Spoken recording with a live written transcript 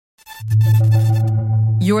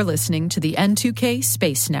You're listening to the N2K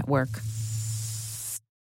Space Network.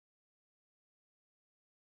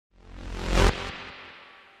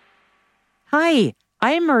 Hi,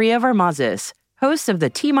 I am Maria Varmazis, host of the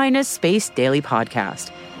T-Minus Space Daily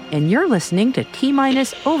Podcast, and you're listening to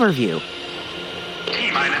T-Minus Overview.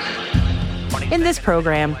 In this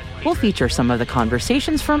program, we'll feature some of the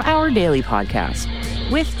conversations from our daily podcast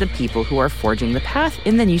with the people who are forging the path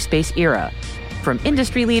in the new space era, from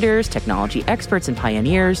industry leaders, technology experts and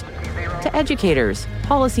pioneers, to educators,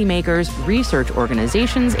 policymakers, research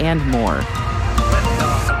organizations, and more.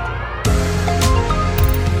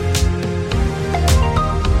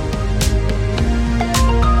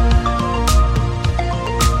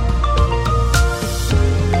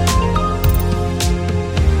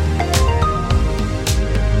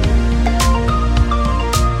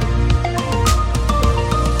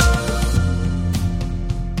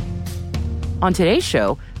 On today's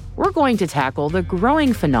show, we're going to tackle the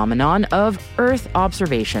growing phenomenon of Earth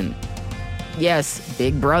observation. Yes,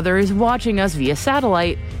 Big Brother is watching us via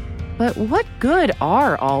satellite, but what good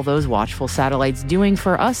are all those watchful satellites doing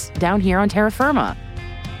for us down here on terra firma?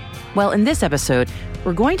 Well, in this episode,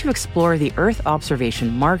 we're going to explore the Earth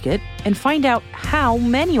observation market and find out how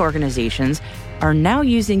many organizations are now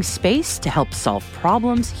using space to help solve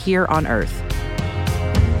problems here on Earth.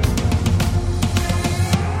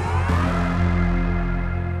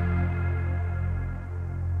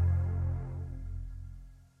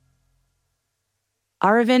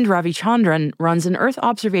 Aravind Ravichandran runs an Earth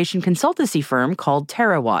observation consultancy firm called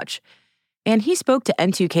TerraWatch, and he spoke to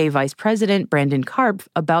N2K Vice President Brandon Karpf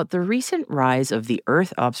about the recent rise of the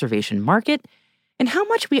Earth observation market and how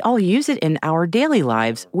much we all use it in our daily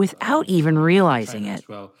lives without even realizing it.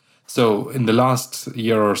 So in the last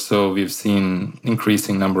year or so, we've seen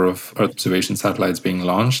increasing number of Earth observation satellites being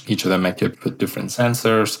launched, each of them equipped with different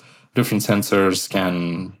sensors. Different sensors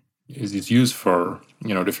is used for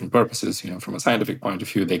different purposes. From a scientific point of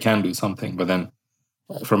view, they can do something, but then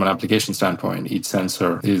from an application standpoint, each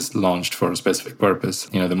sensor is launched for a specific purpose.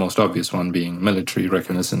 The most obvious one being military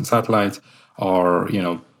reconnaissance satellites, or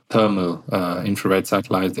thermal infrared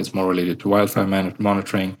satellites that's more related to wildfire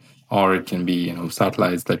monitoring, or it can be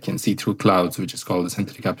satellites that can see through clouds, which is called the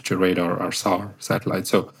synthetic aperture radar, or SAR satellites.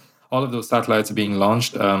 So all of those satellites are being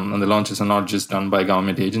launched, and the launches are not just done by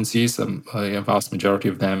government agencies. A vast majority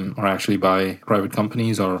of them are actually by private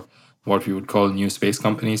companies, or what we would call new space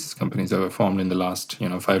companies that were formed in the last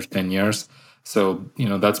 5 to 10 years. So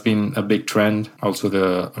that's been a big trend. Also,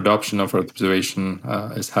 the adoption of Earth observation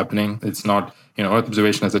is happening. It's not Earth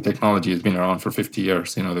observation as a technology has been around for 50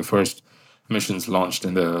 years. The first missions launched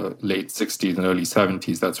in the late 60s and early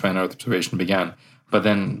 70s. That's when Earth observation began. But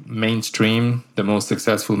then the most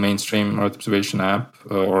successful mainstream Earth observation app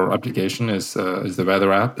or application is the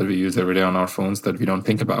weather app that we use every day on our phones that we don't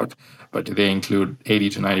think about. But they include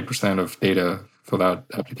 80 to 90% of data for that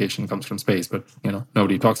application comes from space. But,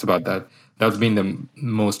 nobody talks about that. That's been the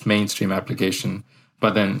most mainstream application.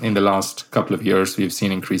 But then in the last couple of years, we've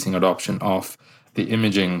seen increasing adoption of the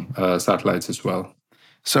imaging satellites as well.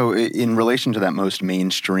 So in relation to that most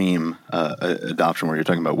mainstream adoption where you're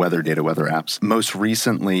talking about weather data, weather apps, most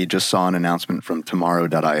recently just saw an announcement from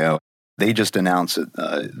Tomorrow.io. They just announced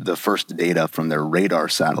the first data from their radar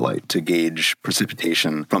satellite to gauge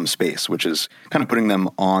precipitation from space, which is kind of putting them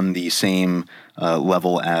on the same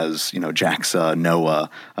level as JAXA,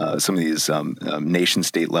 NOAA, some of these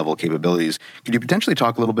nation-state level capabilities. Could you potentially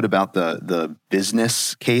talk a little bit about the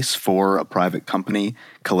business case for a private company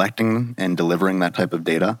collecting and delivering that type of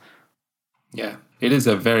data? Yeah. It is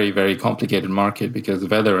a very, very complicated market because the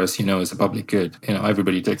weather, as you know, is a public good.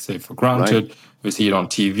 Everybody takes it for granted. Right. We see it on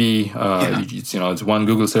TV. It's one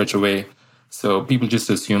Google search away. So people just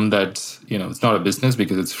assume that, it's not a business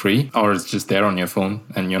because it's free, or it's just there on your phone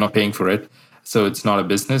and you're not paying for it. So it's not a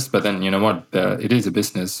business. But then, it is a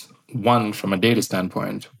business. One, from a data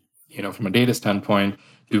standpoint.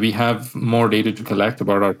 Do we have more data to collect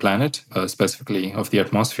about our planet, specifically of the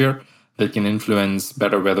atmosphere, that can influence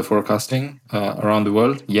better weather forecasting around the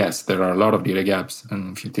world? Yes, there are a lot of data gaps.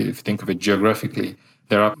 And if you think of it geographically,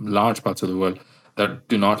 there are large parts of the world that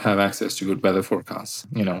do not have access to good weather forecasts.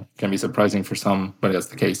 Can be surprising for some, but that's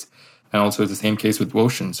the case. And also it's the same case with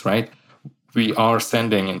oceans, right? We are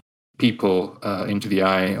sending people into the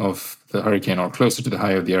eye of the hurricane or closer to the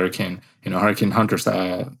eye of the hurricane. Hurricane Hunters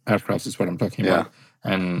aircraft is what I'm talking about.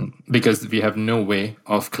 And because we have no way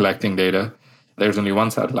of collecting data, there's only one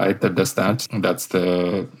satellite that does that, and that's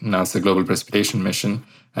the NASA Global Precipitation Mission.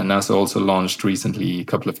 And NASA also launched recently a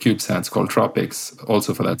couple of CubeSats called TROPICS,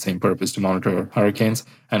 also for that same purpose, to monitor hurricanes.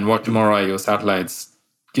 And what Tomorrow.io satellites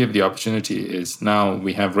give the opportunity is now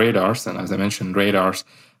we have radars. And as I mentioned, radars,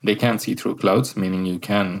 they can see through clouds, meaning you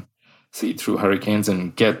can see through hurricanes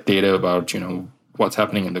and get data about, what's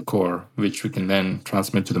happening in the core, which we can then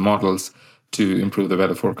transmit to the models to improve the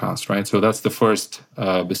weather forecast, right? So that's the first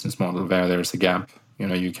business model where there's a gap.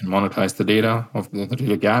 You can monetize the data of the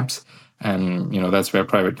data gaps. And, that's where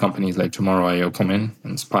private companies like Tomorrow.io come in,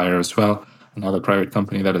 Inspire as well, another private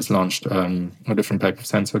company that has launched a different type of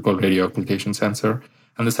sensor called radio occultation sensor.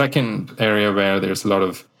 And the second area where there's a lot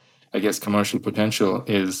of, commercial potential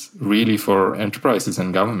is really for enterprises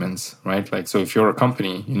and governments, right? Like, so if you're a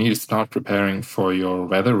company, you need to start preparing for your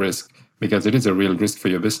weather risk because it is a real risk for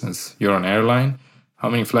your business. You're an airline. How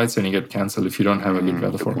many flights can you get canceled if you don't have a good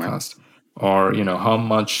weather forecast? Or, how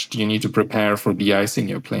much do you need to prepare for de-icing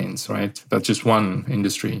your planes, right? That's just one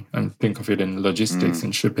industry. And think of it in logistics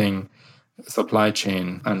and shipping, supply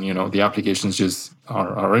chain, and, the applications just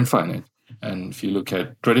are infinite. And if you look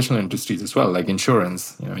at traditional industries as well, like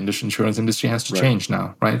insurance, the insurance industry has to change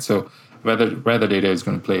now, right? So weather data is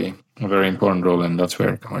going to play a very important role, and that's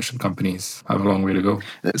where commercial companies have a long way to go.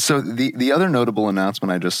 So the other notable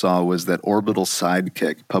announcement I just saw was that Orbital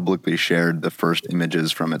Sidekick publicly shared the first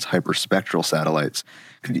images from its hyperspectral satellites.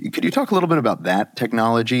 Could you talk a little bit about that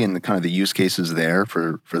technology and the kind of the use cases there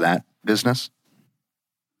for that business?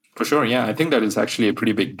 For sure, yeah. I think that is actually a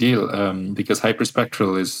pretty big deal because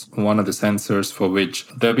hyperspectral is one of the sensors for which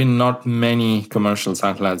there have been not many commercial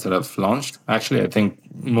satellites that have launched. Actually, I think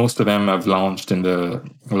most of them have launched in the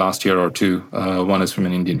last year or two. One is from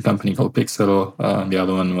an Indian company called Pixel. The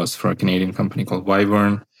other one was for a Canadian company called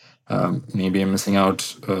Wyvern. Maybe I'm missing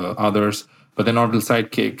out others. But then Orbital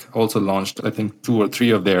Sidekick also launched, I think, 2 or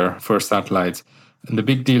 3 of their first satellites. And the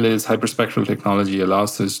big deal is hyperspectral technology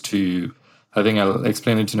allows us to, I think I'll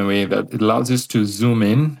explain it in a way that it allows us to zoom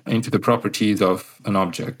in into the properties of an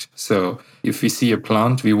object. So if we see a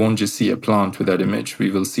plant, we won't just see a plant with that image.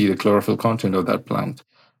 We will see the chlorophyll content of that plant.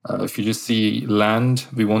 If you just see land,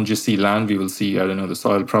 we won't just see land. We will see, the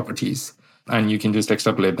soil properties. And you can just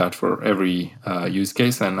extrapolate that for every use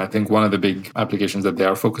case. And I think one of the big applications that they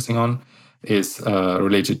are focusing on is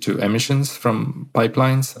related to emissions from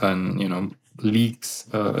pipelines and, leaks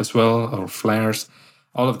as well, or flares.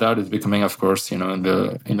 All of that is becoming, of course, in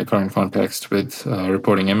the current context with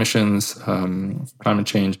reporting emissions, climate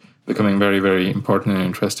change becoming very, very important and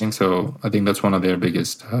interesting. So I think that's one of their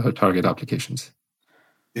biggest target applications.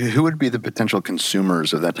 Who would be the potential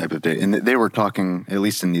consumers of that type of data? And they were talking, at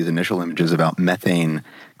least in these initial images, about methane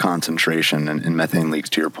concentration and methane leaks,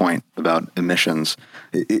 to your point, about emissions.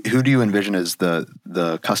 Who do you envision as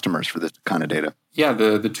the customers for this kind of data? Yeah,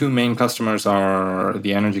 the 2 main customers are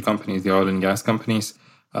the energy companies, the oil and gas companies,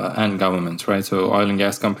 and governments, right? So oil and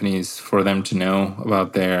gas companies, for them to know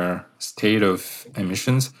about their state of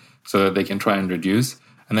emissions so that they can try and reduce.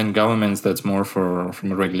 And then governments, that's more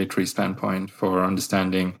from a regulatory standpoint for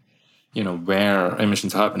understanding, where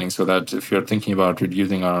emissions are happening, so that if you're thinking about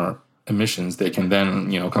reducing our emissions, they can then,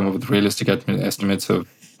 come up with realistic estimates of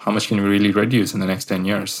how much can we really reduce in the next 10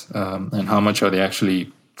 years and how much are they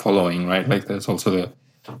actually following, right? Like there's also the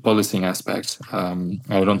policing aspect.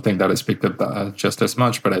 I don't think that is picked up just as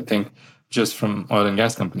much, but I think just from oil and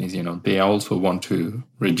gas companies, they also want to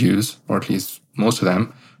reduce, or at least most of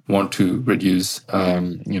them want to reduce,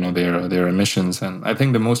 their emissions. And I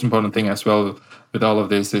think the most important thing as well with all of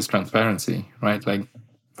this is transparency, right? Like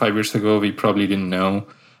 5 years ago, we probably didn't know.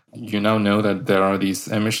 You now know that there are these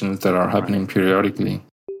emissions that are happening periodically.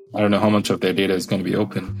 I don't know how much of their data is going to be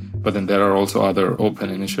open, but then there are also other open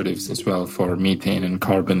initiatives as well for methane and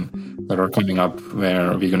carbon that are coming up, where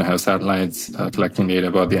we're going to have satellites collecting data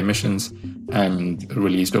about the emissions and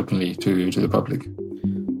released openly to the public.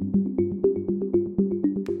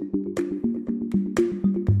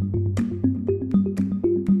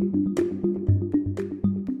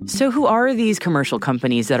 So who are these commercial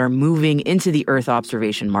companies that are moving into the Earth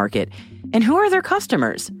observation market? And who are their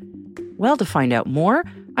customers? Well, to find out more,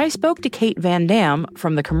 I spoke to Kate Van Dam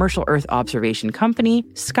from the commercial Earth observation company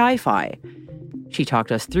SkyFi. She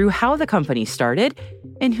talked us through how the company started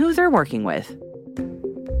and who they're working with.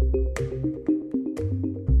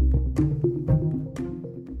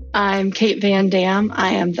 I'm Kate Van Dam. I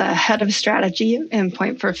am the head of strategy in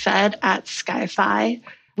Point4Fed at SkyFi.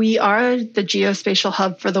 We are the geospatial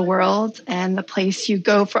hub for the world and the place you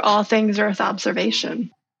go for all things Earth observation.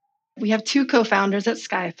 We have 2 co-founders at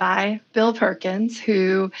SkyFi, Bill Perkins,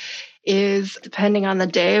 who is, depending on the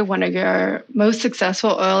day, one of your most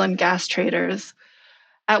successful oil and gas traders.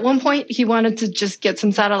 At one point, he wanted to just get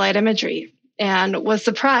some satellite imagery and was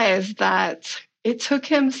surprised that It took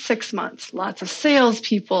him 6 months, lots of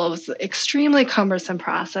salespeople. It was an extremely cumbersome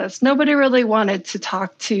process. Nobody really wanted to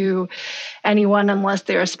talk to anyone unless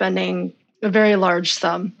they were spending a very large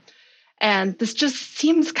sum. And this just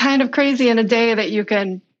seems kind of crazy in a day that you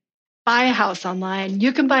can buy a house online,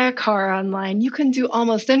 you can buy a car online, you can do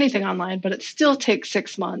almost anything online, but it still takes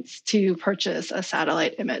 6 months to purchase a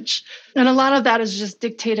satellite image. And a lot of that is just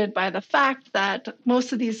dictated by the fact that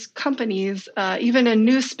most of these companies, even in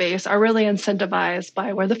new space, are really incentivized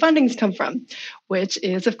by where the fundings come from, which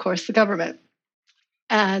is, of course, the government.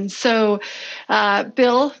 And so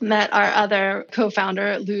Bill met our other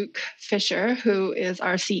co-founder, Luke Fisher, who is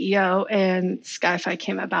our CEO, and SkyFi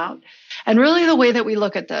came about. And really the way that we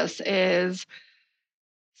look at this is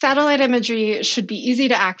satellite imagery should be easy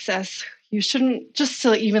to access. You shouldn't, just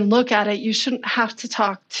to even look at it, you shouldn't have to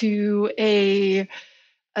talk to a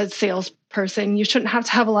salesperson. You shouldn't have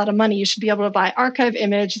to have a lot of money. You should be able to buy archive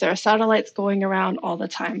image. There are satellites going around all the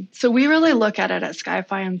time. So we really look at it at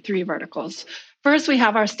SkyFi in 3 verticals. First, we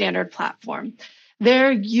have our standard platform.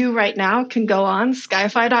 There, you right now can go on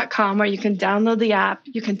skyfi.com where you can download the app,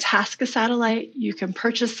 you can task a satellite, you can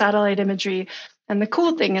purchase satellite imagery. And the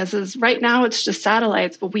cool thing is right now it's just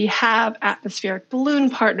satellites, but we have atmospheric balloon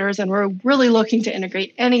partners, and we're really looking to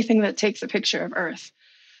integrate anything that takes a picture of Earth.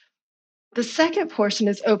 The second portion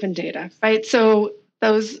is open data, right? So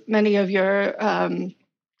many of your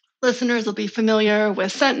listeners will be familiar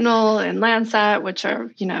with Sentinel and Landsat, which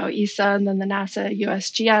are, ESA and then the NASA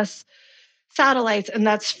USGS satellites, and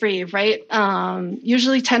that's free, right?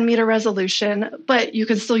 Usually 10-meter resolution, but you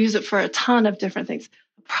can still use it for a ton of different things.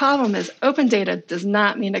 The problem is open data does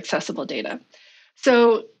not mean accessible data.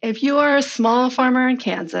 So if you are a small farmer in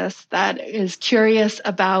Kansas that is curious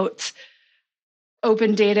about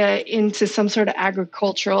open data into some sort of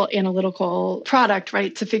agricultural analytical product,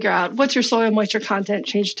 right, to figure out what's your soil moisture content,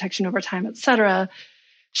 change detection over time, et cetera,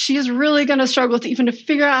 she is really going to struggle to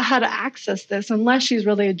figure out how to access this unless she's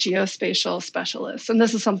really a geospatial specialist. And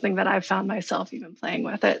this is something that I've found myself even playing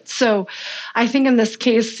with it. So I think in this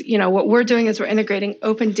case, what we're doing is we're integrating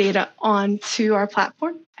open data onto our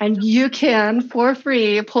platform, and you can, for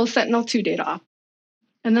free, pull Sentinel-2 data off.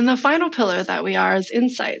 And then the final pillar that we are is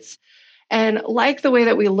insights. And like the way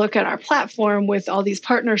that we look at our platform with all these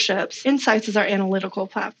partnerships, Insights is our analytical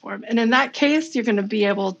platform. And in that case, you're going to be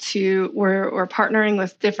able to, we're partnering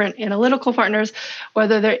with different analytical partners,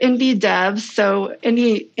 whether they're indie devs. So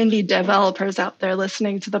any indie developers out there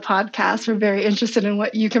listening to the podcast are very interested in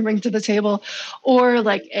what you can bring to the table, or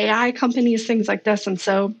like AI companies, things like this. And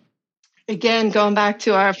so again, going back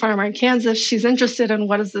to our farmer in Kansas, she's interested in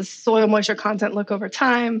what does this soil moisture content look over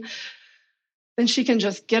time. Then she can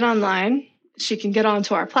just get online, she can get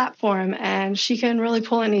onto our platform, and she can really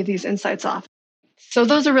pull any of these insights off. So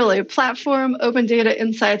those are really platform, open data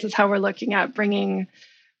insights is how we're looking at bringing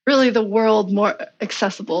really the world more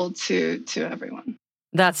accessible to everyone.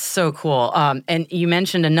 That's so cool. And you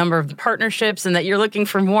mentioned a number of the partnerships and that you're looking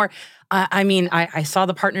for more. I saw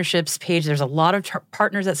the partnerships page. There's a lot of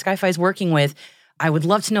partners that SkyFi is working with. I would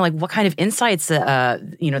love to know, what kind of insights, what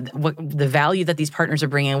the value that these partners are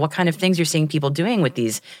bringing, what kind of things you're seeing people doing with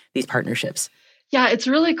these partnerships. Yeah, it's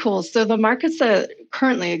really cool. So the markets that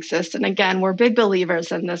currently exist, and again, we're big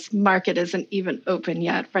believers in this market isn't even open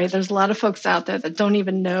yet, right? There's a lot of folks out there that don't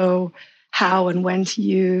even know how and when to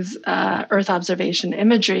use Earth observation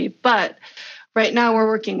imagery. But right now we're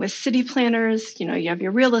working with city planners. You have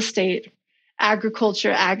your real estate,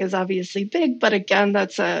 agriculture. Ag is obviously big, but again,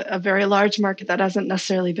 that's a very large market that hasn't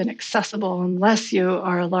necessarily been accessible unless you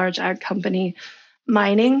are a large ag company.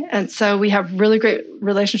 Mining, and so we have really great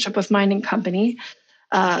relationship with mining company,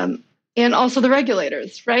 and also the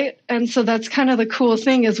regulators, right? And so that's kind of the cool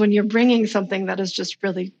thing is when you're bringing something that is just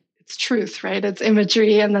really, it's truth, right? It's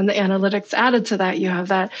imagery, and then the analytics added to that, you have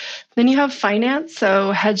that. Then you have finance,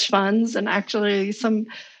 so hedge funds, and actually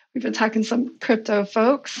we've been talking to some crypto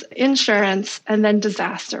folks, insurance, and then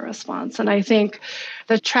disaster response. And I think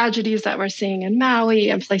the tragedies that we're seeing in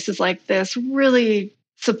Maui and places like this really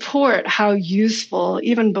support how useful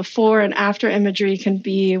even before and after imagery can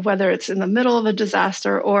be, whether it's in the middle of a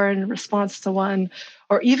disaster or in response to one,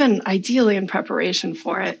 or even ideally in preparation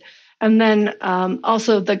for it. And then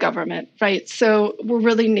also the government, right? So we're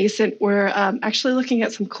really nascent. We're actually looking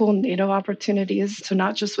at some cool NATO opportunities, so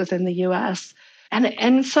not just within the US,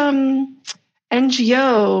 and some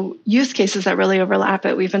NGO use cases that really overlap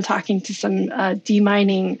it. We've been talking to some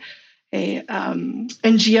demining, a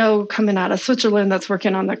NGO coming out of Switzerland that's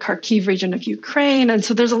working on the Kharkiv region of Ukraine. And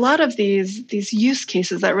so there's a lot of these use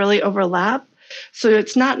cases that really overlap. So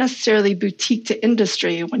it's not necessarily boutique to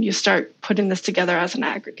industry when you start putting this together as an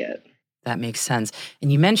aggregate. That makes sense.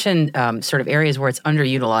 And you mentioned sort of areas where it's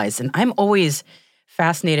underutilized. And I'm always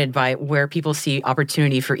fascinated by where people see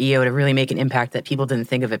opportunity for EO to really make an impact that people didn't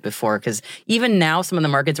think of it before. Because even now, some of the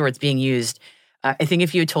markets where it's being used, I think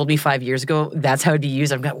if you had told me 5 years ago that's how it'd be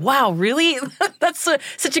used, I'm going, wow, really? That's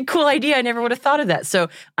such a cool idea. I never would have thought of that. So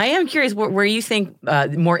I am curious where you think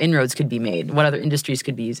more inroads could be made, what other industries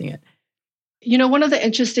could be using it. One of the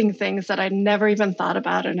interesting things that I never even thought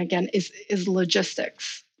about, and again, is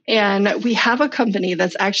logistics. And we have a company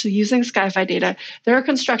that's actually using Sky-Fi data. They're a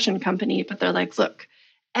construction company, but they're like, look,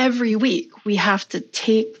 every week we have to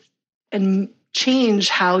take and change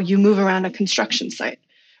how you move around a construction site,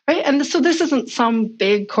 right? And so this isn't some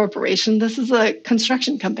big corporation. This is a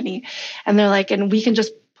construction company. And they're like, and we can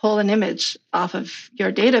just pull an image off of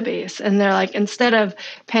your database. And they're like, instead of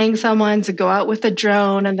paying someone to go out with a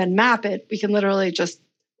drone and then map it, we can literally just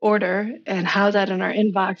order and house that in our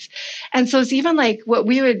inbox. And so it's even like what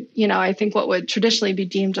we would, I think what would traditionally be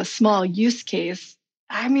deemed a small use case.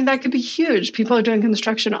 I mean, that could be huge. People are doing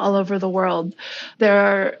construction all over the world.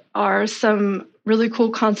 There are some really cool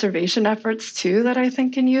conservation efforts too that I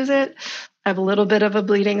think can use it. I have a little bit of a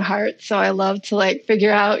bleeding heart, so I love to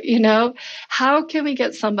figure out, how can we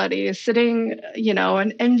get somebody sitting, an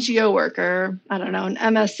NGO worker, I don't know, an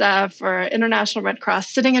MSF or International Red Cross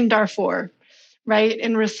sitting in Darfur, right,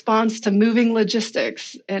 in response to moving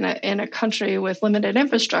logistics in a country with limited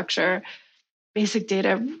infrastructure, basic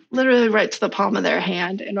data literally right to the palm of their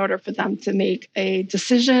hand in order for them to make a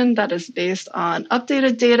decision that is based on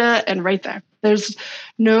updated data and right there. There's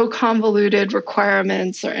no convoluted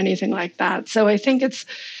requirements or anything like that. So I think it's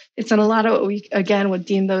in a lot of what we, again, would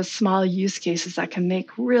deem those small use cases that can make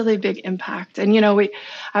really big impact. And, I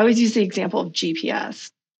always use the example of GPS.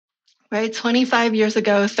 Right, 25 years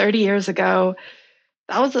ago, 30 years ago,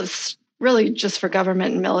 that was really just for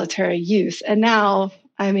government and military use. And now,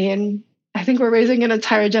 I think we're raising an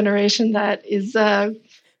entire generation that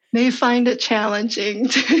may find it challenging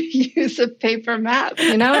to use a paper map,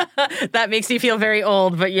 That makes you feel very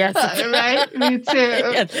old, but yes. Right, me too.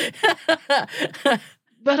 Yes.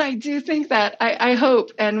 But I do think that I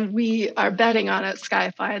hope, and we are betting on at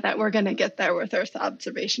Sky-Fi, that we're going to get there with Earth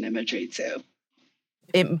observation imagery too.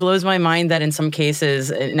 It blows my mind that in some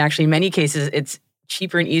cases, and actually many cases, it's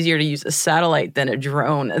cheaper and easier to use a satellite than a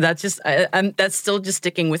drone. That's just that's still just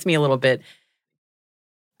sticking with me a little bit.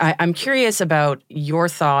 I'm curious about your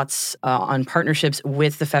thoughts on partnerships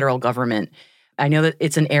with the federal government. I know that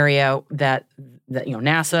it's an area that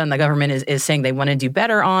NASA and the government is saying they want to do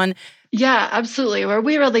better on. Yeah, absolutely. Where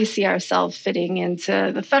we really see ourselves fitting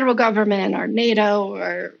into the federal government or NATO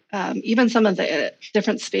or even some of the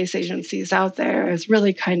different space agencies out there is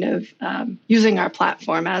really kind of using our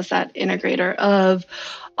platform as that integrator of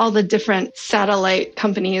all the different satellite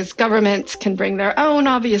companies. Governments can bring their own,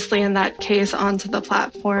 obviously, in that case, onto the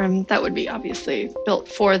platform that would be obviously built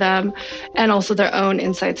for them, and also their own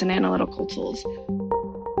insights and analytical tools.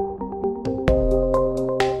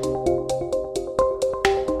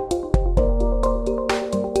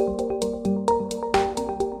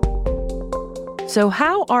 So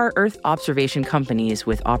how are Earth observation companies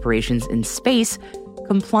with operations in space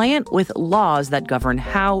compliant with laws that govern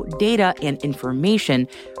how data and information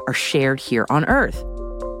are shared here on Earth?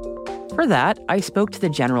 For that, I spoke to the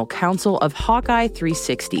general counsel of Hawkeye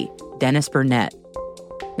 360, Dennis Burnett.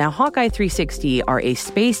 Now, Hawkeye 360 are a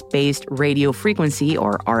space-based radio frequency,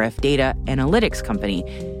 or RF data, analytics company,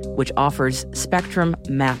 which offers spectrum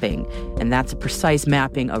mapping, and that's a precise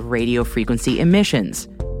mapping of radio frequency emissions.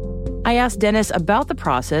 I asked Dennis about the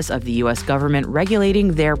process of the U.S. government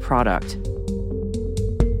regulating their product.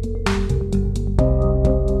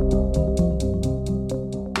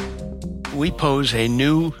 We pose a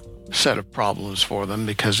new set of problems for them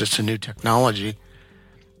because it's a new technology.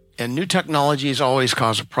 And new technologies always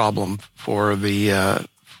cause a problem for the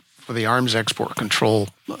arms export control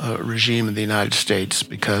regime in the United States,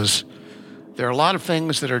 because there are a lot of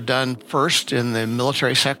things that are done first in the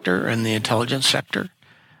military sector and the intelligence sector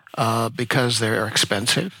because they're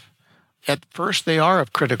expensive. At first, they are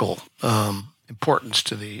of critical importance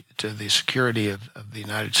to the security of the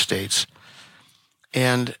United States.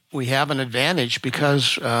 And we have an advantage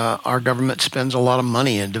because our government spends a lot of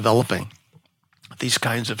money in developing these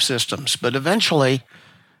kinds of systems. But eventually,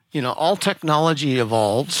 all technology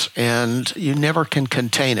evolves, and you never can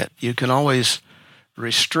contain it. You can always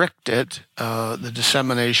restrict it, the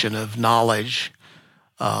dissemination of knowledge,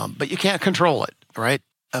 but you can't control it, right?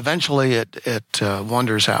 Eventually, it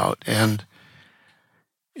wanders out. And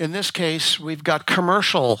in this case, we've got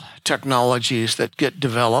commercial technologies that get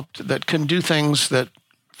developed that can do things that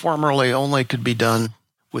formerly only could be done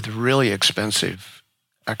with really expensive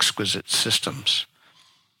exquisite systems.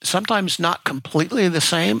 Sometimes not completely the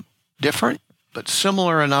same, different, but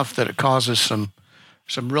similar enough that it causes some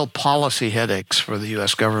real policy headaches for the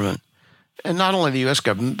U.S. government. And not only the U.S.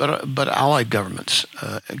 government, but allied governments,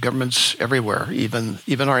 governments everywhere. Even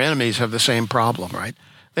our enemies have the same problem, right?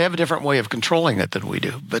 They have a different way of controlling it than we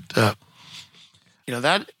do. But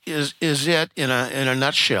that is it in a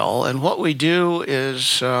nutshell. And what we do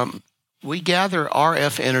is we gather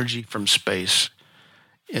RF energy from space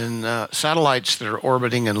in satellites that are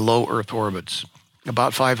orbiting in low Earth orbits,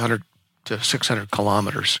 about 500 to 600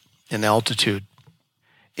 kilometers in altitude.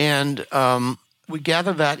 And we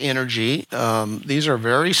gather that energy. These are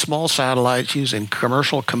very small satellites using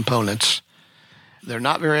commercial components. They're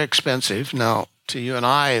not very expensive. Now, to you and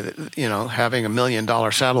I, having $1 million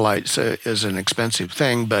satellites is an expensive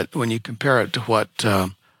thing, but when you compare it to what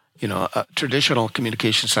traditional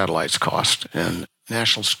communication satellites cost and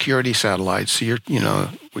national security satellites,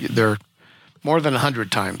 they're more than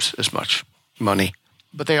 100 times as much money.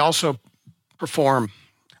 But they also perform,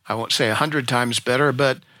 I won't say 100 times better,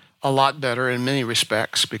 but a lot better in many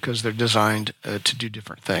respects because they're designed to do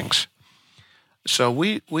different things. So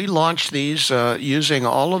we launched these using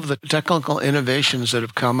all of the technical innovations that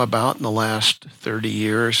have come about in the last 30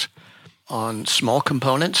 years on small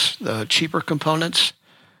components, cheaper components,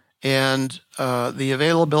 and the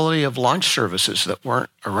availability of launch services that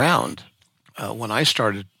weren't around when I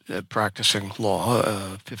started practicing law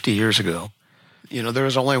 50 years ago. There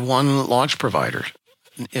was only one launch provider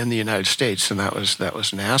in the United States, and that was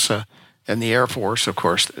NASA and the Air Force, of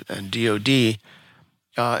course, and DOD,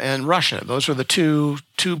 and Russia. Those were the two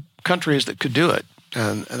countries that could do it,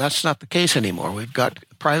 and that's not the case anymore. We've got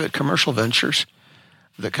private commercial ventures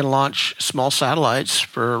that can launch small satellites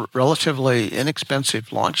for relatively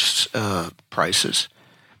inexpensive launch prices,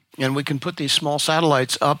 and we can put these small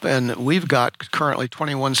satellites up, and we've got currently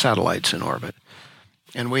 21 satellites in orbit,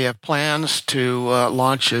 and we have plans to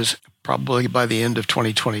launch as probably by the end of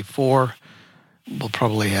 2024, we'll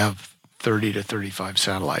probably have 30 to 35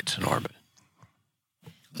 satellites in orbit.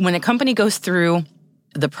 When a company goes through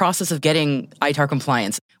the process of getting ITAR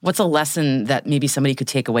compliance, what's a lesson that maybe somebody could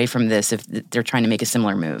take away from this if they're trying to make a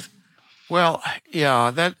similar move? Well,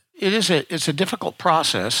 yeah, it's a difficult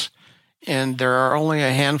process, and there are only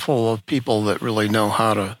a handful of people that really know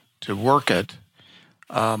how to work it.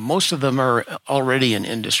 Most of them are already in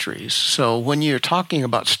industries. So when you're talking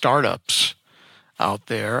about startups out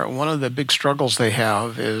there, one of the big struggles they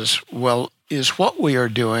have is what we are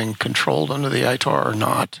doing controlled under the ITAR or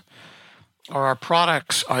not? Are our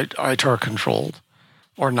products ITAR controlled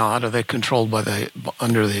or not? Are they controlled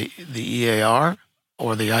under the EAR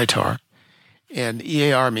or the ITAR? And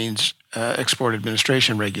EAR means Export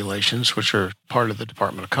Administration Regulations, which are part of the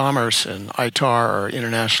Department of Commerce, and ITAR are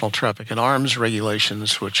International Traffic in Arms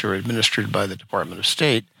Regulations, which are administered by the Department of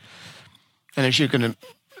State. And as you can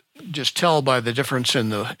just tell by the difference in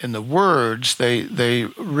the words, they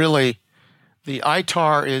really, the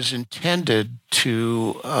ITAR is intended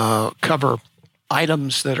to cover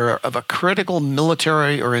items that are of a critical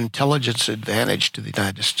military or intelligence advantage to the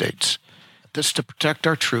United States. This to protect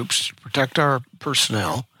our troops, to protect our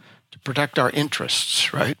personnel, to protect our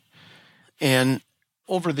interests, right? And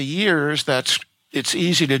over the years, it's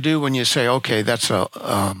easy to do when you say, okay, that's a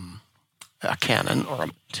cannon or a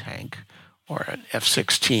tank or an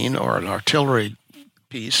F-16 or an artillery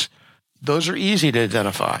piece. Those are easy to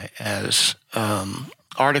identify as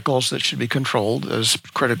articles that should be controlled as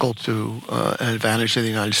critical to an advantage of the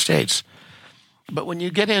United States. But when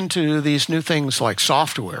you get into these new things like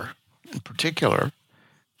software in particular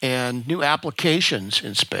and new applications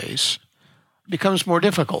in space, it becomes more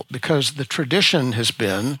difficult because the tradition has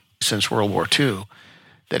been, since World War II,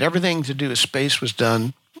 that everything to do with space was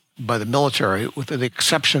done by the military with the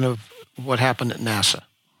exception of what happened at NASA.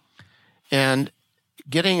 And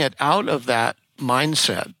getting it out of that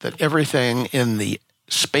mindset that everything in the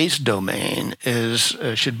space domain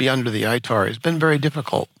should be under the ITAR has been very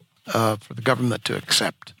difficult for the government to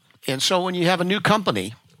accept. And so when you have a new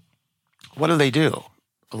company, what do?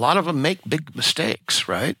 A lot of them make big mistakes,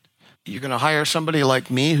 right? You're going to hire somebody like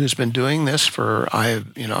me who's been doing this I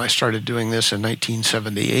started doing this in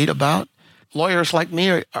 1978 about. Lawyers like me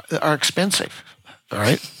are expensive, all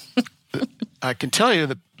right? I can tell you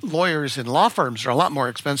that lawyers in law firms are a lot more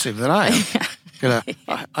expensive than I am.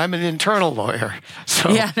 I'm an internal lawyer, so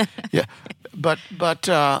yeah. But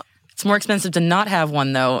it's more expensive to not have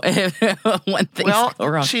one though. When things go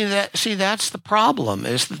wrong. See that's the problem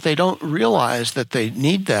is that they don't realize that they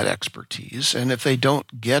need that expertise, and if they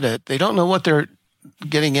don't get it, they don't know what they're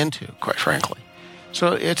getting into. Quite frankly,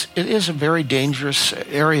 so it is a very dangerous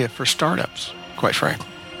area for startups. Quite frankly.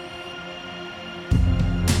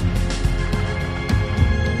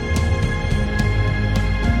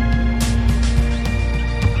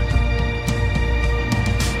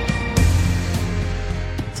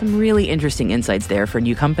 Some really interesting insights there for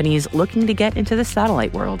new companies looking to get into the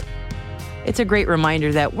satellite world. It's a great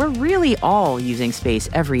reminder that we're really all using space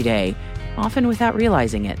every day, often without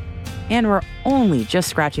realizing it. And we're only just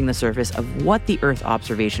scratching the surface of what the Earth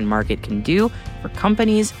observation market can do for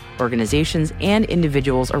companies, organizations, and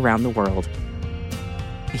individuals around the world.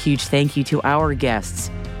 A huge thank you to our guests,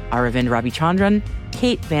 Aravind Ravichandran,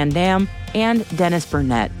 Kate Van Dam, and Dennis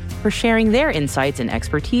Burnett, for sharing their insights and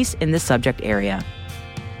expertise in this subject area.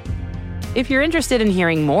 If you're interested in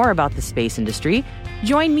hearing more about the space industry,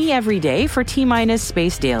 join me every day for T-Minus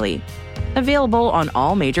Space Daily, available on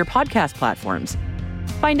all major podcast platforms.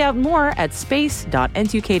 Find out more at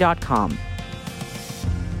space.n2k.com.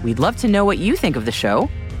 We'd love to know what you think of the show.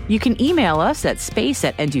 You can email us at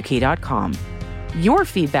space@n2k.com. Your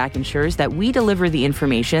feedback ensures that we deliver the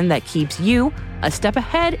information that keeps you a step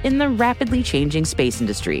ahead in the rapidly changing space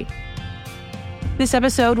industry. This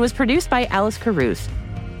episode was produced by Alice Carruth,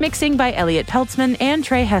 mixing by Elliot Peltzman and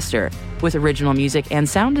Trey Hester, with original music and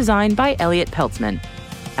sound design by Elliot Peltzman.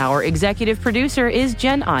 Our executive producer is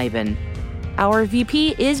Jen Iben. Our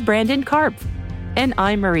VP is Brandon Karp. And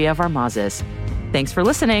I'm Maria Varmazes. Thanks for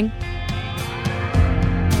listening.